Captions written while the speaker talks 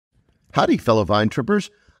Howdy, fellow vine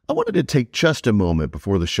trippers. I wanted to take just a moment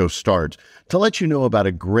before the show starts to let you know about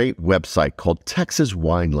a great website called Texas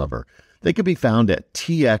Wine Lover. They can be found at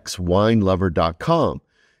txwinelover.com.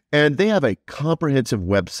 And they have a comprehensive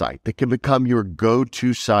website that can become your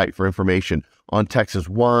go-to site for information on Texas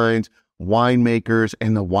wines, winemakers,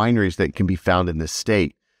 and the wineries that can be found in the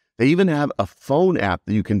state. They even have a phone app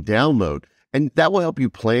that you can download, and that will help you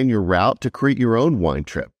plan your route to create your own wine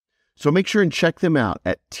trip. So make sure and check them out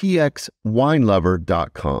at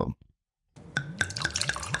txwinelover.com.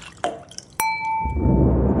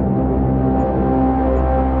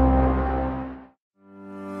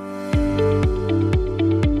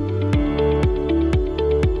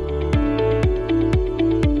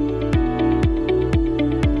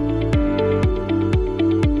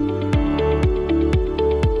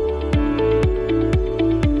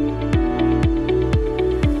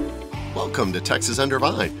 Welcome to Texas Under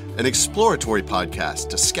Vine, an exploratory podcast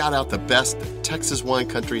to scout out the best that Texas wine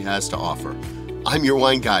country has to offer. I'm your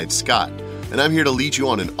wine guide, Scott, and I'm here to lead you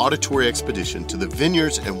on an auditory expedition to the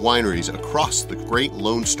vineyards and wineries across the great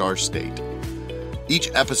Lone Star State. Each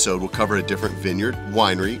episode will cover a different vineyard,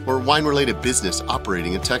 winery, or wine-related business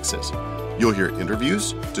operating in Texas. You'll hear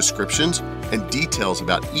interviews, descriptions, and details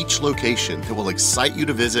about each location that will excite you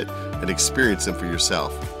to visit and experience them for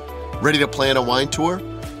yourself. Ready to plan a wine tour?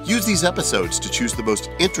 Use these episodes to choose the most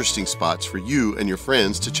interesting spots for you and your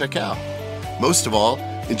friends to check out. Most of all,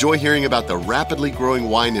 enjoy hearing about the rapidly growing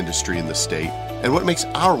wine industry in the state and what makes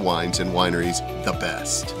our wines and wineries the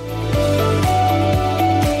best.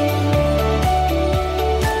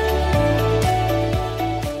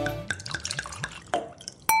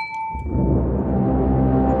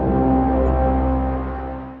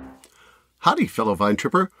 Howdy, fellow vine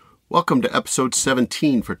tripper. Welcome to episode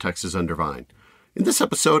 17 for Texas Under Vine. In this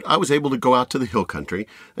episode, I was able to go out to the Hill Country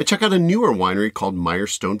and check out a newer winery called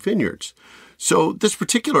Meierstone Vineyards. So this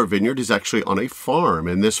particular vineyard is actually on a farm,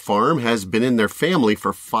 and this farm has been in their family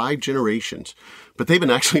for 5 generations. But they've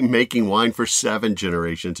been actually making wine for 7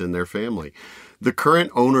 generations in their family. The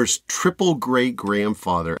current owner's triple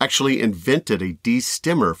great-grandfather actually invented a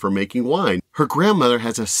destimmer for making wine. Her grandmother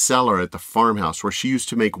has a cellar at the farmhouse where she used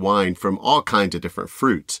to make wine from all kinds of different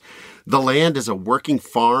fruits. The land is a working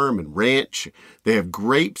farm and ranch. They have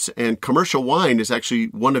grapes, and commercial wine is actually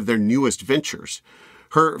one of their newest ventures.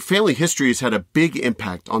 Her family history has had a big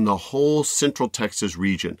impact on the whole Central Texas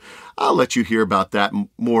region. I'll let you hear about that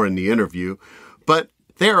more in the interview. But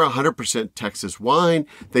they are 100% Texas wine.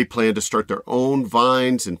 They plan to start their own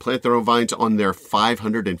vines and plant their own vines on their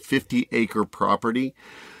 550-acre property.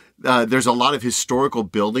 There's a lot of historical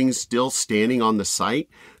buildings still standing on the site.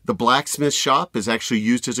 The blacksmith shop is actually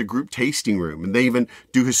used as a group tasting room, and they even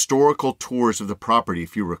do historical tours of the property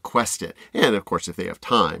if you request it, and of course if they have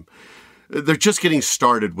time. They're just getting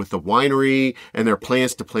started with the winery and their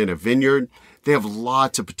plans to plant a vineyard. They have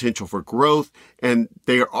lots of potential for growth, and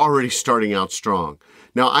they are already starting out strong.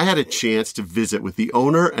 Now, I had a chance to visit with the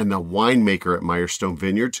owner and the winemaker at Meierstone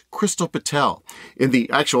Vineyards, Crystal Patel, in the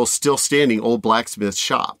actual still standing old blacksmith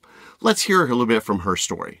shop. Let's hear a little bit from her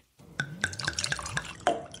story.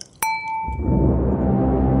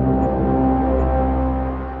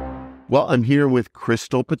 Well, I'm here with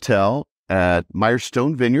Crystal Patel at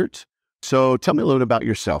Meierstone Vineyards. So tell me a little bit about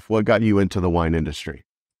yourself. What got you into the wine industry?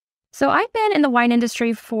 So I've been in the wine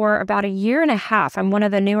industry for about 1.5 years. I'm one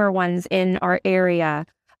of the newer ones in our area,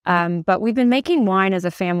 but we've been making wine as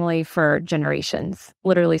a family for generations,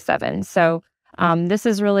 literally 7. So this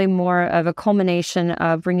is really more of a culmination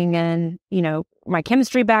of bringing in, my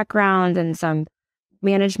chemistry background and some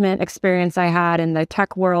management experience I had in the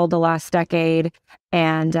tech world the last decade.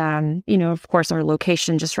 And, of course, our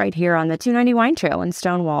location just right here on the 290 Wine Trail in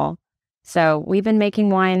Stonewall. So we've been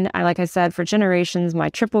making wine, like I said, for generations. My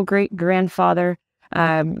triple great-grandfather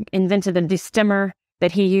invented a destimmer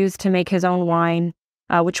that he used to make his own wine,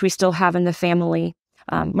 which we still have in the family.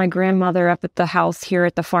 My grandmother up at the house here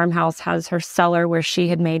at the farmhouse has her cellar where she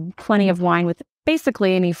had made plenty of wine with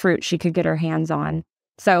basically any fruit she could get her hands on.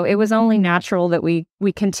 So it was only natural that we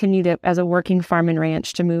continued it as a working farm and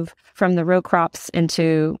ranch to move from the row crops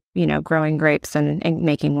into, growing grapes and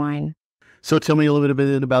making wine. So tell me a little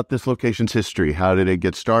bit about this location's history. How did it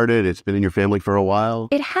get started? It's been in your family for a while?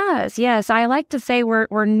 It has, yes. I like to say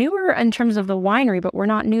we're newer in terms of the winery, but we're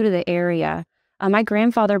not new to the area. My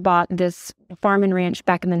grandfather bought this farm and ranch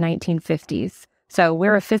back in the 1950s. So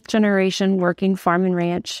we're a 5th generation working farm and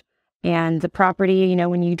ranch. And the property,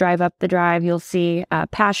 when you drive up the drive, you'll see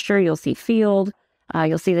pasture, you'll see field,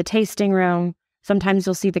 you'll see the tasting room. Sometimes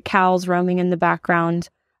you'll see the cows roaming in the background.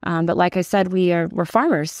 But like I said, we're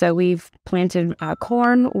farmers. So we've planted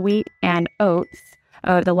corn, wheat, and oats.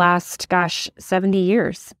 the last, 70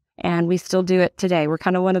 years. And we still do it today. We're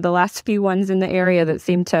kind of one of the last few ones in the area that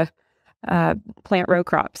seem to plant row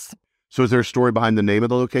crops. So is there a story behind the name of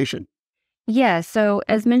the location? Yeah. So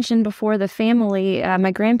as mentioned before, the family,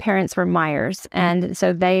 my grandparents were Meyers. And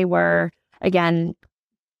so they were, again,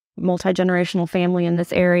 multi-generational family in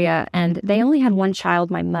this area. And they only had one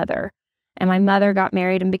child, my mother. And my mother got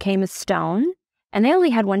married and became a Stone. And they only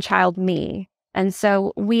had one child, me. And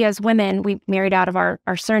so we as women, we married out of our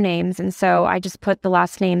surnames. And so I just put the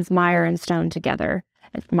last names Meyer and Stone together,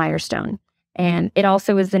 Meierstone. And it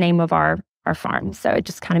also is the name of our farm. So it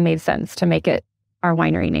just kind of made sense to make it our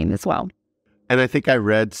winery name as well. And I think I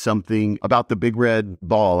read something about the big red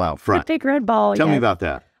ball out front. The big red ball. Tell me about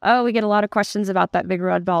that. Oh, we get a lot of questions about that big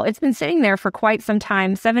red ball. It's been sitting there for quite some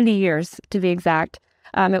time, 70 years to be exact.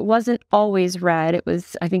 It wasn't always red.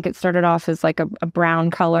 I think it started off as like a brown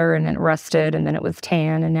color and then it rusted and then it was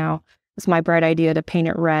tan. And now it's my bright idea to paint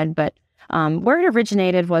it red. But where it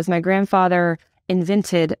originated was my grandfather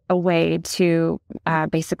invented a way to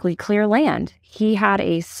basically clear land. He had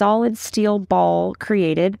a solid steel ball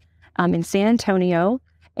created in San Antonio,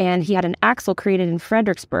 and he had an axle created in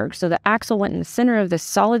Fredericksburg. So the axle went in the center of this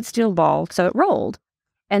solid steel ball, so it rolled.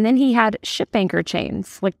 And then he had ship anchor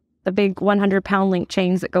chains, like the big 100-pound link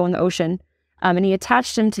chains that go in the ocean, and he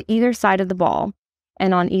attached them to either side of the ball.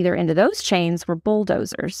 And on either end of those chains were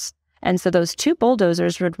bulldozers. And so those two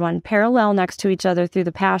bulldozers would run parallel next to each other through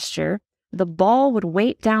the pasture. The ball would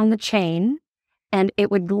weight down the chain, and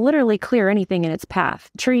it would literally clear anything in its path.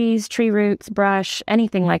 Trees, tree roots, brush,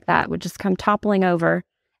 anything like that would just come toppling over.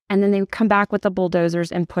 And then they would come back with the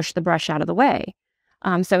bulldozers and push the brush out of the way.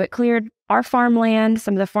 So it cleared our farmland,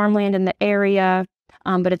 some of the farmland in the area,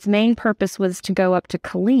 but its main purpose was to go up to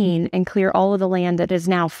Killeen and clear all of the land that is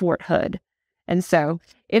now Fort Hood. And so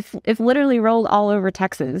if literally rolled all over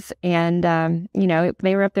Texas. And,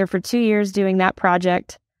 they were up there for 2 years doing that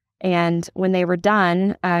project. And when they were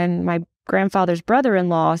done, my grandfather's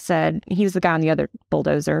brother-in-law said, he was the guy on the other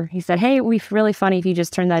bulldozer. He said, "Hey, it would be really funny if you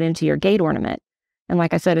just turned that into your gate ornament." And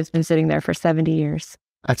like I said, it's been sitting there for 70 years.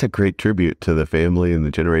 That's a great tribute to the family and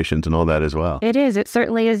the generations and all that as well. It is. It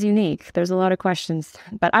certainly is unique. There's a lot of questions,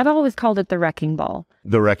 but I've always called it the wrecking ball.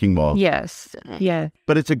 The wrecking ball. Yes. Yeah.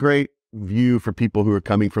 But it's a great view for people who are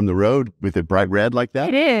coming from the road with it bright red like that.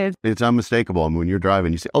 It is. It's unmistakable. And when you're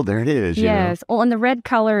driving, you say, "Oh, there it is." Yes. Well, and the red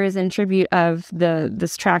color is in tribute of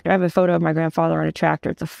this tractor. I have a photo of my grandfather on a tractor.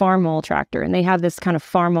 It's a Farmall tractor, and they have this kind of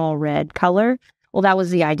Farmall red color. Well, that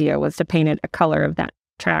was the idea, was to paint it a color of that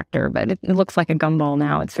tractor, but it looks like a gumball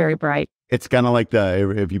now. It's very bright. It's kind of like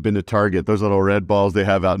if you've been to Target, those little red balls they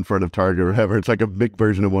have out in front of Target or whatever. It's like a big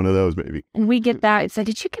version of one of those, maybe. And we get that. It said,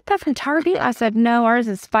 "Did you get that from Target?" I said, "No, ours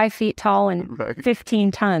is 5 feet tall and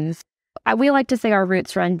 15 tons. We like to say our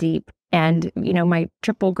roots run deep. And, my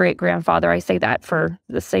triple great grandfather, I say that for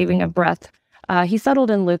the saving of breath. He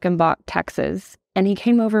settled in Luckenbach, Texas, and he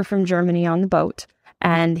came over from Germany on the boat.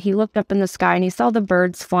 And he looked up in the sky and he saw the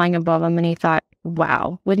birds flying above him. And he thought,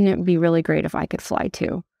 wow, wouldn't it be really great if I could fly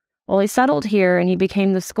too? Well, he settled here and he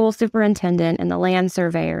became the school superintendent and the land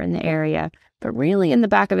surveyor in the area. But really in the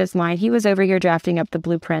back of his mind, he was over here drafting up the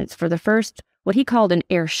blueprints for the first, what he called an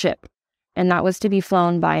airship. And that was to be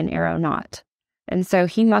flown by an aeronaut. And so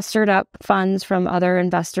he mustered up funds from other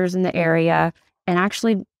investors in the area and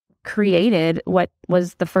actually created what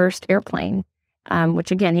was the first airplane, which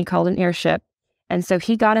again, he called an airship. And so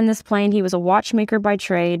he got in this plane. He was a watchmaker by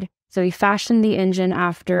trade. So he fashioned the engine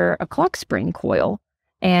after a clock spring coil.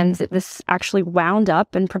 And this actually wound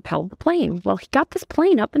up and propelled the plane. Well, he got this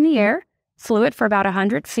plane up in the air, flew it for about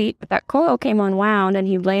 100 feet, but that coil came unwound and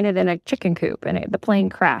he landed in a chicken coop and the plane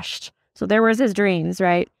crashed. So there was his dreams,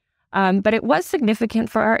 right? But it was significant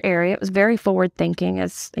for our area. It was very forward thinking,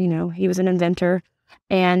 as he was an inventor.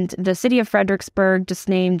 And the city of Fredericksburg just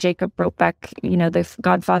named Jacob Brobeck, the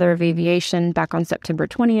godfather of aviation, back on September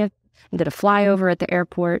 20th, and did a flyover at the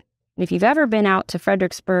airport. And if you've ever been out to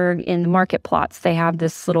Fredericksburg in the market plots, they have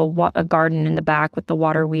this little garden in the back with the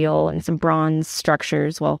water wheel and some bronze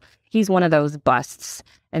structures. Well, he's one of those busts.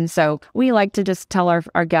 And so we like to just tell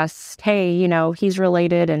our guests, hey, he's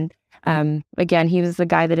related. And again, he was the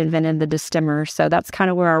guy that invented the distemmer. So that's kind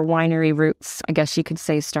of where our winery roots, I guess you could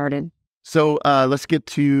say, started. So let's get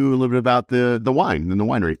to a little bit about the wine and the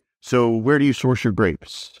winery. So where do you source your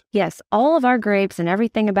grapes? Yes, all of our grapes and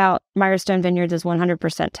everything about Meierstone Vineyards is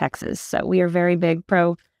 100% Texas. So we are very big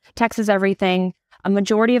pro Texas everything. A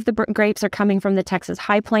majority of the grapes are coming from the Texas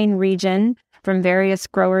High Plain region, from various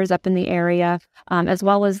growers up in the area, as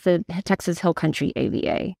well as the Texas Hill Country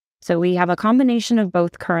AVA. So we have a combination of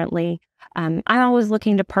both currently. I'm always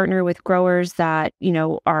looking to partner with growers that,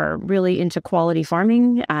 are really into quality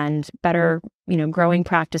farming and better, growing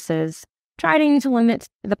practices, trying to limit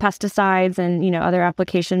the pesticides and, other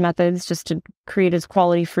application methods just to create as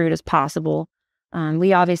quality fruit as possible.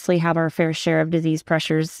 We obviously have our fair share of disease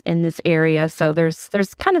pressures in this area, so there's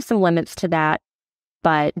kind of some limits to that,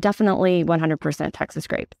 but definitely 100% Texas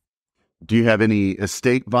grape. Do you have any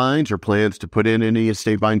estate vines or plans to put in any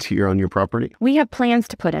estate vines here on your property? We have plans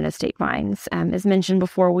to put in estate vines. As mentioned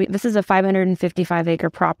before, this is a 555-acre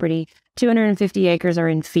property. 250 acres are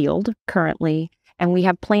in field currently, and we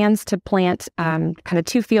have plans to plant kind of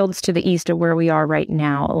 2 fields to the east of where we are right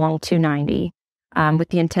now along 290. With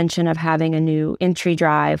the intention of having a new entry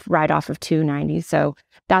drive right off of 290. So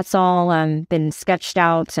that's all been sketched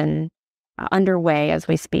out and underway as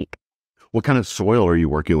we speak. What kind of soil are you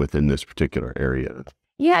working with in this particular area?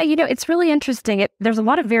 Yeah, it's really interesting. There's a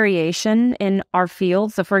lot of variation in our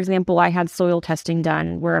field. So, for example, I had soil testing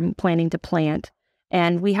done where I'm planning to plant.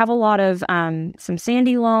 And we have a lot of some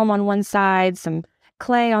sandy loam on one side, some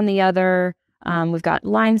clay on the other. We've got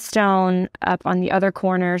limestone up on the other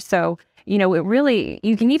corner. So it really,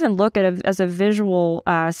 you can even look at it as a visual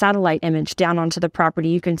satellite image down onto the property.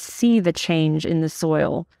 You can see the change in the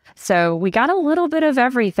soil. So we got a little bit of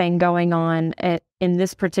everything going on in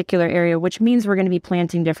this particular area, which means we're going to be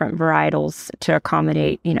planting different varietals to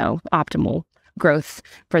accommodate, optimal growth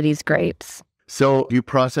for these grapes. So you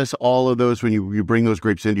process all of those when you bring those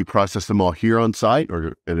grapes in, do you process them all here on site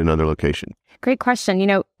or at another location? Great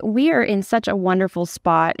question. We are in such a wonderful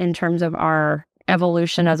spot in terms of our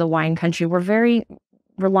evolution as a wine country. We're very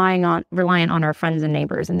reliant on our friends and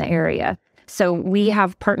neighbors in the area. So we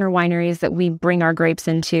have partner wineries that we bring our grapes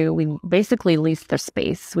into. We basically lease their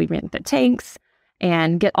space. We rent the tanks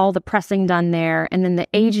and get all the pressing done there. And then the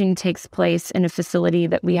aging takes place in a facility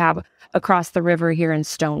that we have across the river here in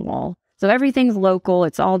Stonewall. So everything's local.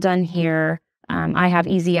 It's all done here. I have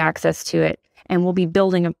easy access to it. And we'll be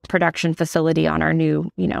building a production facility on our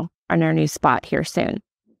new spot here soon.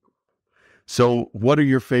 So what are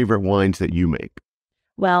your favorite wines that you make?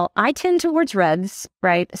 Well, I tend towards reds,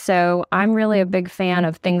 right? So I'm really a big fan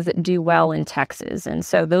of things that do well in Texas. And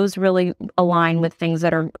so those really align with things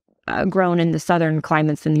that are grown in the southern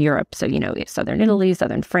climates in Europe. So, southern Italy,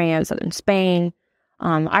 southern France, southern Spain.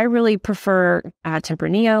 I really prefer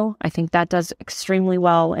Tempranillo. I think that does extremely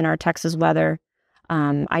well in our Texas weather.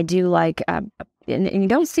 I do like, and you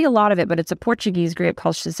don't see a lot of it, but it's a Portuguese grape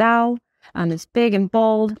called Chazal. It's big and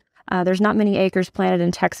bold. There's not many acres planted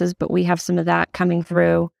in Texas, but we have some of that coming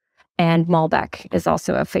through. And Malbec is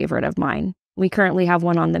also a favorite of mine. We currently have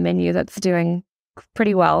one on the menu that's doing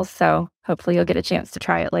pretty well, so hopefully you'll get a chance to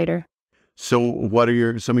try it later. So what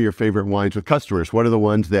are some of your favorite wines with customers? What are the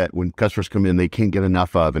ones that when customers come in, they can't get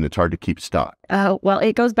enough of and it's hard to keep stock? Well,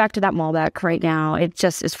 it goes back to that Malbec right now. It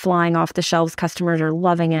just is flying off the shelves. Customers are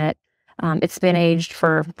loving it. It's been aged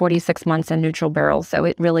for 46 months in neutral barrels, so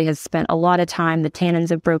it really has spent a lot of time. The tannins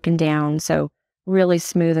have broken down, so really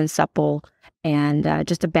smooth and supple, and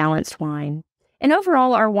just a balanced wine. And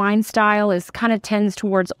overall, our wine style is kind of tends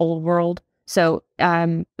towards old world. So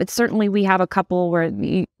it's certainly we have a couple where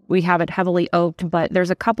we have it heavily oaked, but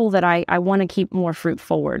there's a couple that I want to keep more fruit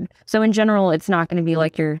forward. So in general, it's not going to be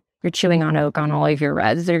like you're chewing on oak on all of your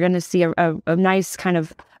reds. You're going to see a nice kind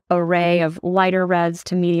of array of lighter reds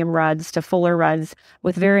to medium reds to fuller reds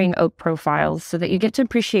with varying oak profiles so that you get to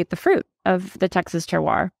appreciate the fruit of the Texas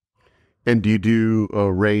terroir. And do you do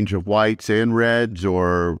a range of whites and reds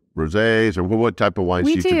or rosés or what type of wines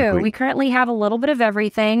do you typically? We currently have a little bit of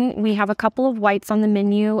everything. We have a couple of whites on the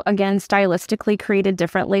menu, again, stylistically created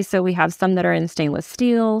differently. So we have some that are in stainless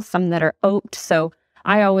steel, some that are oaked. So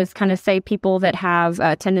I always kind of say people that have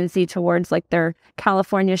a tendency towards like their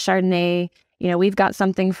California Chardonnay, we've got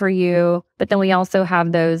something for you. But then we also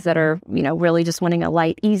have those that are, really just wanting a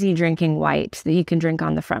light, easy drinking white that you can drink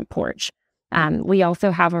on the front porch. We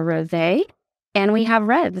also have a rosé and we have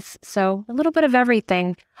reds. So a little bit of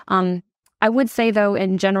everything. I would say, though,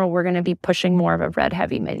 in general, we're going to be pushing more of a red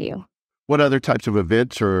heavy menu. What other types of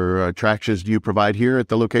events or attractions do you provide here at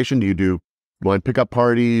the location? Do you do wine pickup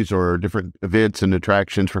parties or different events and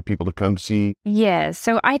attractions for people to come see? Yes.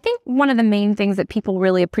 So I think one of the main things that people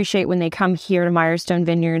really appreciate when they come here to Meierstone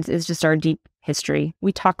Vineyards is just our deep history.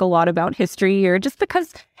 We talk a lot about history here just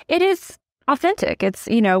because it is authentic. It's,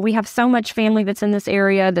 we have so much family that's in this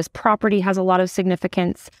area. This property has a lot of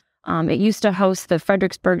significance. It used to host the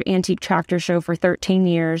Fredericksburg Antique Tractor Show for 13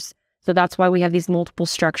 years. So that's why we have these multiple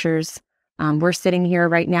structures. We're sitting here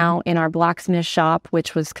right now in our blacksmith shop,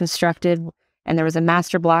 which was constructed, and there was a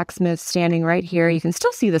master blacksmith standing right here. You can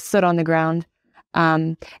still see the soot on the ground.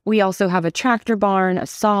 We also have a tractor barn, a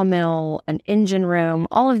sawmill, an engine room,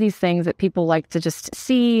 all of these things that people like to just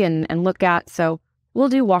see and look at. So we'll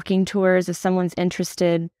do walking tours if someone's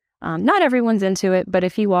interested. Not everyone's into it, but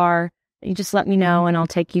if you are, you just let me know and I'll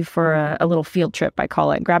take you for a little field trip, I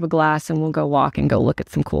call it. Grab a glass and we'll go walk and go look at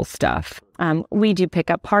some cool stuff. We do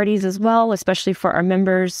pick up parties as well, especially for our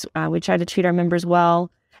members. We try to treat our members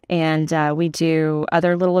well. And we do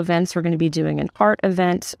other little events. We're going to be doing an art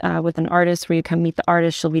event with an artist where you come meet the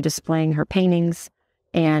artist. She'll be displaying her paintings.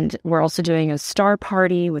 And we're also doing a star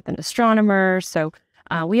party with an astronomer. So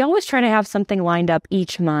we always try to have something lined up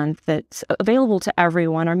each month that's available to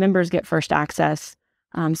everyone. Our members get first access.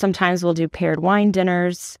 Sometimes we'll do paired wine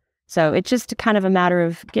dinners. So it's just kind of a matter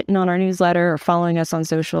of getting on our newsletter or following us on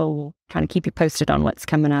social. We'll kind of keep you posted on what's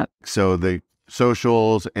coming up. So the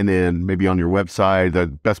socials and then maybe on your website, the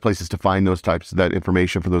best places to find that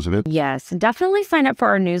information for those events? Yes, definitely sign up for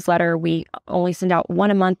our newsletter. We only send out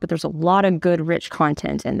one a month, but there's a lot of good, rich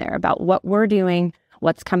content in there about what we're doing,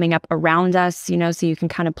 what's coming up around us, so you can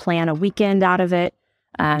kind of plan a weekend out of it.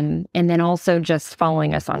 And then also just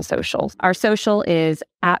following us on social. Our social is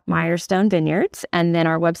at Meierstone Vineyards, and then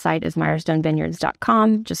our website is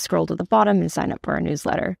meierstonevineyards.com. Just scroll to the bottom and sign up for our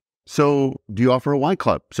newsletter. So do you offer a wine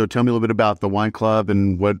club? So tell me a little bit about the wine club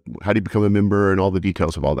and how do you become a member and all the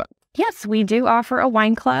details of all that? Yes, we do offer a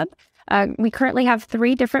wine club. We currently have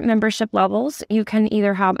 3 different membership levels. You can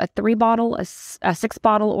either have a 3-bottle, a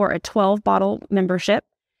 6-bottle, or a 12-bottle membership.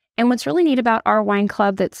 And what's really neat about our wine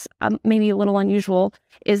club that's maybe a little unusual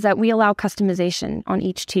is that we allow customization on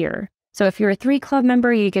each tier. So if you're a 3 club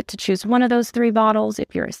member, you get to choose one of those 3 bottles.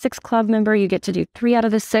 If you're a 6 club member, you get to do 3 out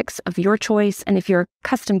of the 6 of your choice. And if you're a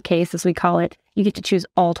custom case, as we call it, you get to choose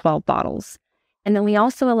all 12 bottles. And then we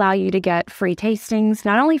also allow you to get free tastings,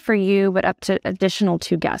 not only for you, but up to additional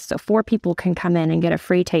 2 guests. So 4 people can come in and get a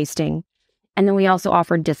free tasting. And then we also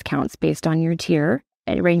offer discounts based on your tier,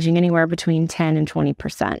 ranging anywhere between 10 and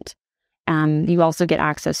 20%. You also get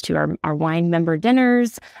access to our wine member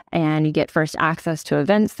dinners, and you get first access to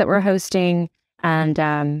events that we're hosting. And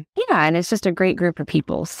and it's just a great group of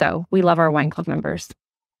people. So we love our wine club members.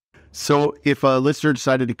 So if a listener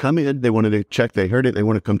decided to come in, they wanted to check, they heard it, they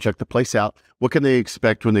want to come check the place out, what can they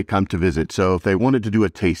expect when they come to visit? So if they wanted to do a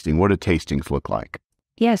tasting, what do tastings look like?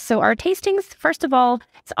 Yes. So our tastings, first of all,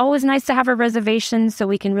 it's always nice to have a reservation so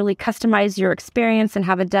we can really customize your experience and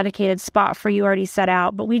have a dedicated spot for you already set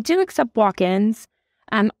out. But we do accept walk-ins.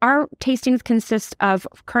 Our tastings consist of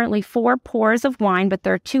currently 4 pours of wine, but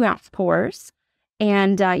they're 2-ounce pours.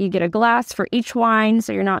 And you get a glass for each wine.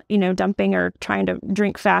 So you're not, dumping or trying to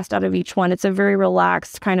drink fast out of each one. It's a very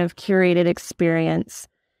relaxed kind of curated experience.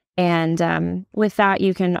 And with that,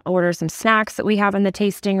 you can order some snacks that we have in the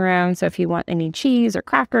tasting room. So if you want any cheese or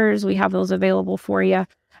crackers, we have those available for you,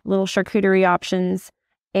 little charcuterie options.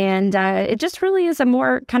 And it just really is a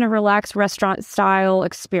more kind of relaxed restaurant style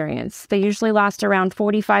experience. They usually last around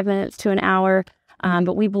 45 minutes to an hour,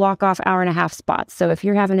 but we block off 1.5-hour spots. So if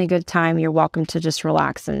you're having a good time, you're welcome to just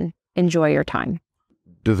relax and enjoy your time.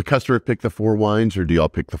 Does the customer pick the 4 wines or do y'all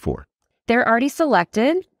pick the 4? They're already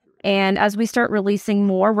selected. And as we start releasing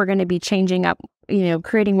more, we're going to be changing up,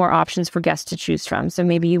 creating more options for guests to choose from. So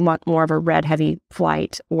maybe you want more of a red heavy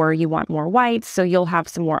flight or you want more whites. So you'll have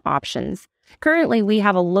some more options. Currently, we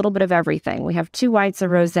have a little bit of everything. We have 2 whites, a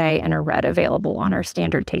rosé, and a red available on our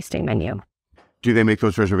standard tasting menu. Do they make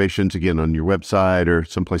those reservations again on your website or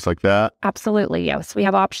someplace like that? Absolutely, yes. We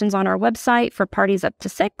have options on our website for parties up to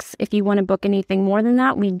 6. If you want to book anything more than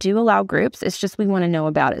that, we do allow groups. It's just we want to know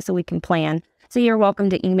about it so we can plan. So you're welcome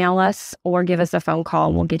to email us or give us a phone call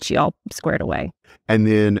and we'll get you all squared away. And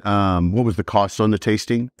then what was the cost on the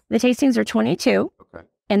tasting? The tastings are $22. Okay.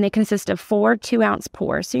 And they consist of 4 2-ounce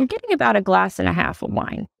pours. So you're getting about 1.5 glasses of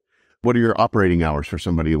wine. What are your operating hours for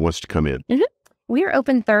somebody who wants to come in? Mm-hmm. We are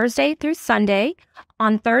open Thursday through Sunday.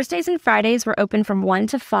 On Thursdays and Fridays, we're open from 1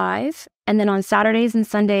 to 5. And then on Saturdays and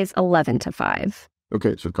Sundays, 11 to 5.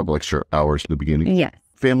 Okay, so a couple extra hours in the beginning. Yes.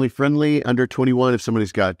 Family friendly, under 21. If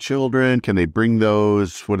somebody's got children, can they bring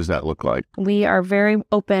those? What does that look like? We are very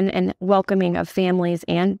open and welcoming of families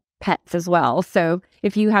and pets as well. So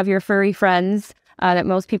if you have your furry friends that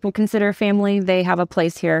most people consider family, they have a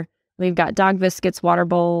place here. We've got dog biscuits, water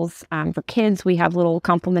bowls. For kids, we have little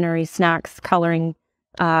complimentary snacks, coloring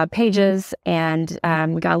pages, and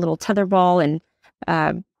we got a little tetherball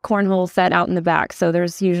and cornhole set out in the back. So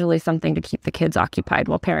there's usually something to keep the kids occupied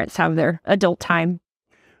while parents have their adult time.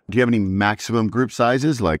 Do you have any maximum group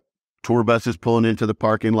sizes, like tour buses pulling into the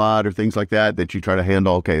parking lot or things like that you try to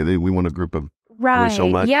handle? Okay, we want a group of right. So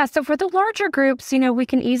much. Yeah. So for the larger groups, we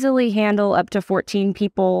can easily handle up to 14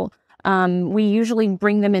 people. We usually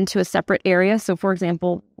bring them into a separate area. So, for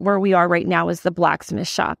example, where we are right now is the blacksmith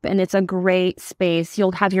shop, and it's a great space.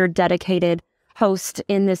 You'll have your dedicated host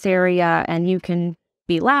in this area, and you can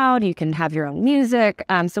be loud. You can have your own music.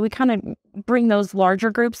 So we kind of bring those larger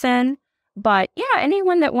groups in. But yeah,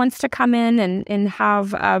 anyone that wants to come in and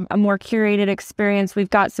have a more curated experience, we've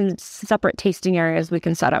got some separate tasting areas we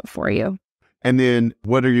can set up for you. And then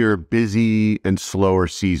what are your busy and slower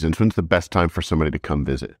seasons? When's the best time for somebody to come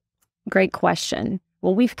visit? Great question.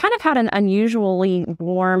 Well, we've kind of had an unusually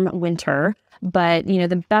warm winter, but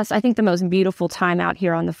I think the most beautiful time out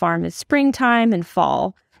here on the farm is springtime and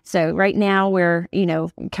fall. So right now we're,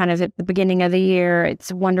 kind of at the beginning of the year.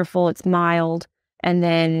 It's wonderful. It's mild. And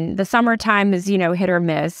then the summertime is, hit or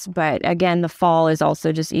miss. But again, the fall is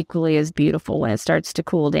also just equally as beautiful when it starts to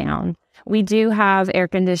cool down. We do have air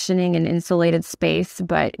conditioning and insulated space,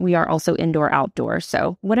 but we are also indoor-outdoor.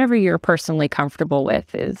 So whatever you're personally comfortable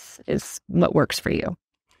with is what works for you.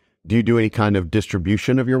 Do you do any kind of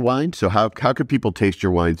distribution of your wine? So how could people taste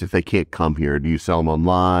your wines if they can't come here? Do you sell them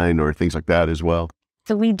online or things like that as well?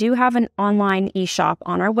 So we do have an online e-shop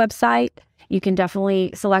on our website. You can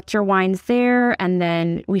definitely select your wines there, and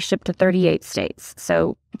then we ship to 38 states.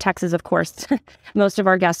 So Texas, of course, most of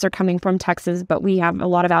our guests are coming from Texas, but we have a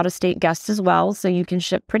lot of out-of-state guests as well. So you can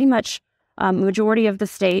ship pretty much majority of the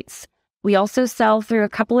states. We also sell through a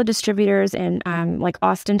couple of distributors in like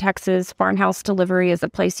Austin, Texas. Farmhouse Delivery is a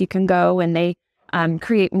place you can go, and they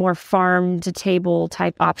create more farm-to-table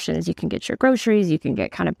type options. You can get your groceries. You can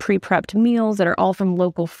get kind of pre-prepped meals that are all from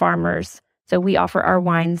local farmers. So we offer our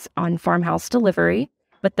wines on Farmhouse Delivery,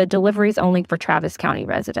 but the delivery is only for Travis County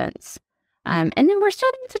residents. And then we're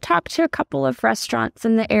starting to talk to a couple of restaurants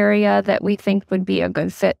in the area that we think would be a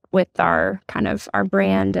good fit with our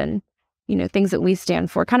brand and, things that we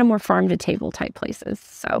stand for, kind of more farm-to-table type places.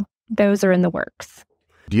 So those are in the works.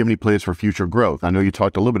 Do you have any plans for future growth? I know you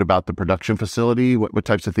talked a little bit about the production facility. What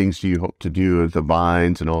types of things do you hope to do with the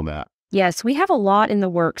vines and all that? Yes, we have a lot in the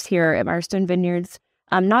works here at Meierstone Vineyards.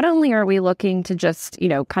 Not only are we looking to just,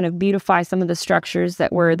 kind of beautify some of the structures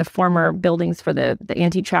that were the former buildings for the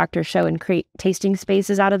anti-tractor show and create tasting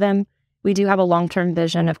spaces out of them, we do have a long-term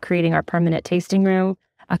vision of creating our permanent tasting room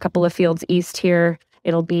a couple of fields east here.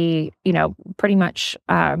 It'll be, pretty much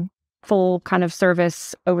full kind of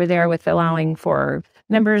service over there with allowing for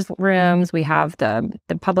members' rooms. We have the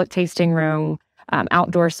public tasting room,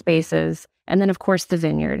 outdoor spaces, and then, of course, the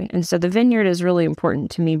vineyard. And so the vineyard is really important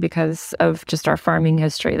to me because of just our farming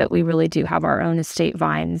history, that we really do have our own estate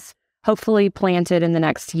vines, hopefully planted in the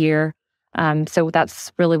next year. So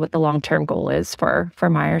that's really what the long-term goal is for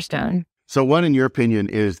Meierstone. So what, in your opinion,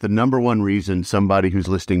 is the number one reason somebody who's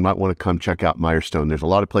listening might want to come check out Meierstone? There's a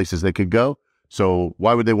lot of places they could go. So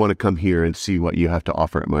why would they want to come here and see what you have to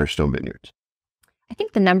offer at Meierstone Vineyards? I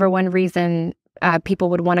think the number one reason people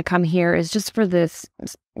would want to come here is just for this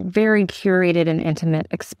very curated and intimate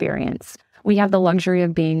experience. We have the luxury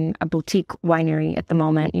of being a boutique winery at the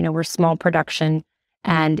moment. We're small production,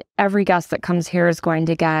 and every guest that comes here is going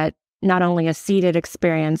to get not only a seated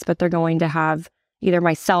experience, but they're going to have either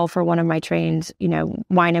myself or one of my trained,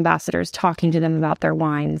 wine ambassadors talking to them about their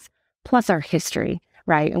wines, plus our history,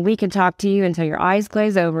 right? And we can talk to you until your eyes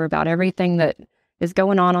glaze over about everything that is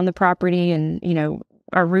going on the property, and,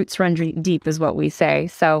 our roots run deep is what we say.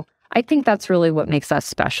 So I think that's really what makes us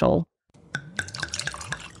special.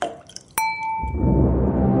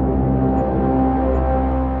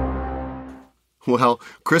 Well,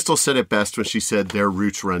 Crystal said it best when she said their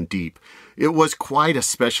roots run deep. It was quite a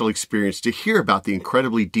special experience to hear about the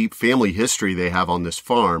incredibly deep family history they have on this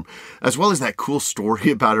farm, as well as that cool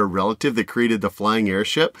story about her relative that created the flying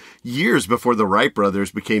airship years before the Wright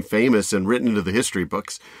brothers became famous and written into the history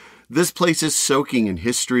books. This place is soaking in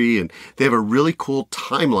history, and they have a really cool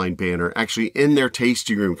timeline banner actually in their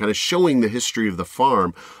tasting room, kind of showing the history of the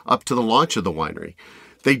farm up to the launch of the winery.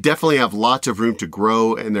 They definitely have lots of room to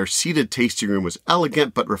grow, and their seated tasting room was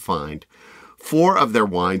elegant but refined. 4 of their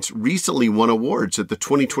wines recently won awards at the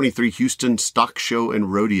 2023 Houston Stock Show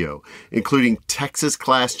and Rodeo, including Texas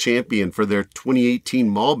Class Champion for their 2018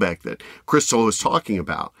 Malbec that Crystal was talking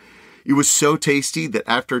about. It was so tasty that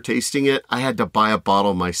after tasting it, I had to buy a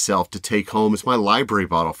bottle myself to take home as my library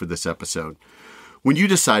bottle for this episode. When you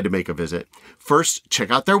decide to make a visit, first check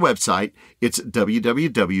out their website. It's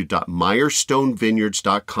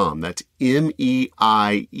www.meierstonevineyards.com. That's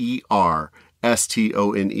MEIERSTONE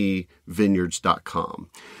vineyards.com.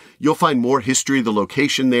 You'll find more history of the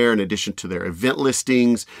location there in addition to their event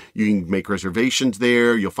listings. You can make reservations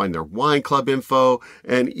there. You'll find their wine club info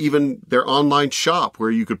and even their online shop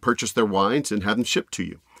where you could purchase their wines and have them shipped to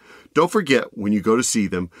you. Don't forget, when you go to see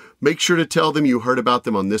them, make sure to tell them you heard about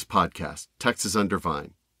them on this podcast, Texas Under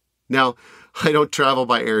Vine. Now, I don't travel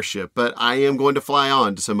by airship, but I am going to fly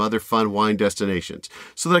on to some other fun wine destinations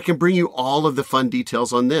so that I can bring you all of the fun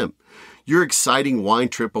details on them. Your exciting wine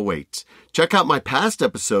trip awaits. Check out my past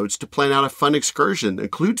episodes to plan out a fun excursion that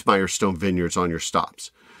includes Meierstone Vineyards on your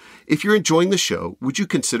stops. If you're enjoying the show, would you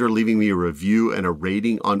consider leaving me a review and a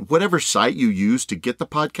rating on whatever site you use to get the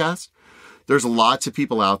podcast? There's lots of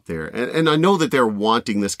people out there, and I know that they're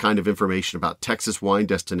wanting this kind of information about Texas wine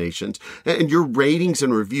destinations, and your ratings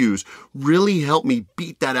and reviews really help me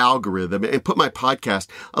beat that algorithm and put my podcast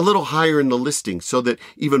a little higher in the listing so that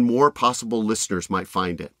even more possible listeners might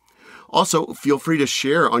find it. Also, feel free to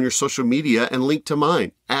share on your social media and link to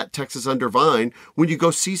mine, at Texas Under Vine, when you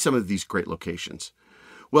go see some of these great locations.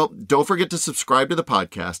 Well, don't forget to subscribe to the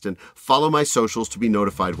podcast and follow my socials to be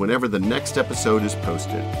notified whenever the next episode is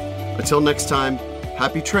posted. Until next time,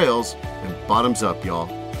 happy trails and bottoms up, y'all.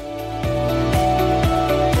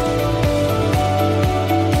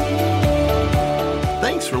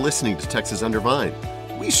 Thanks for listening to Texas Under Vine.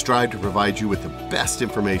 We strive to provide you with the best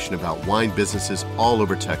information about wine businesses all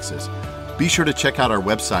over Texas. Be sure to check out our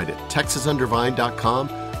website at texasundervine.com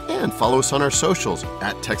and follow us on our socials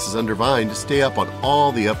at Texas Under Vine to stay up on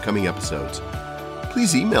all the upcoming episodes.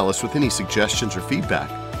 Please email us with any suggestions or feedback.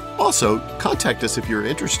 Also, contact us if you're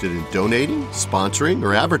interested in donating, sponsoring,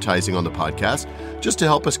 or advertising on the podcast, just to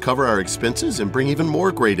help us cover our expenses and bring even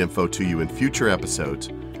more great info to you in future episodes.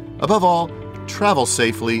 Above all, travel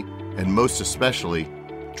safely, and most especially,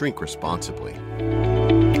 drink responsibly.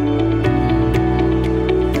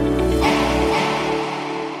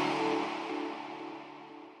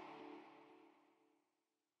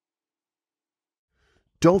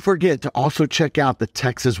 Don't forget to also check out the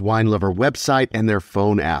Texas Wine Lover website and their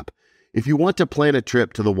phone app. If you want to plan a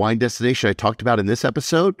trip to the wine destination I talked about in this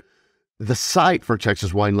episode, the site for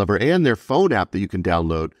Texas Wine Lover and their phone app that you can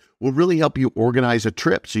download will really help you organize a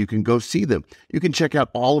trip so you can go see them. You can check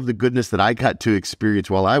out all of the goodness that I got to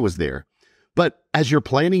experience while I was there. But as you're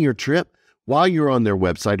planning your trip, while you're on their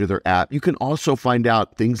website or their app, you can also find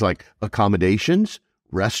out things like accommodations,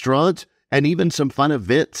 restaurants, and even some fun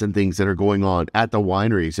events and things that are going on at the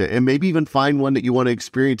wineries, and maybe even find one that you want to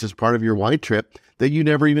experience as part of your wine trip that you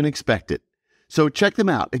never even expected. So check them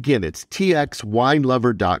out. Again, it's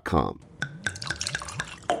txwinelover.com.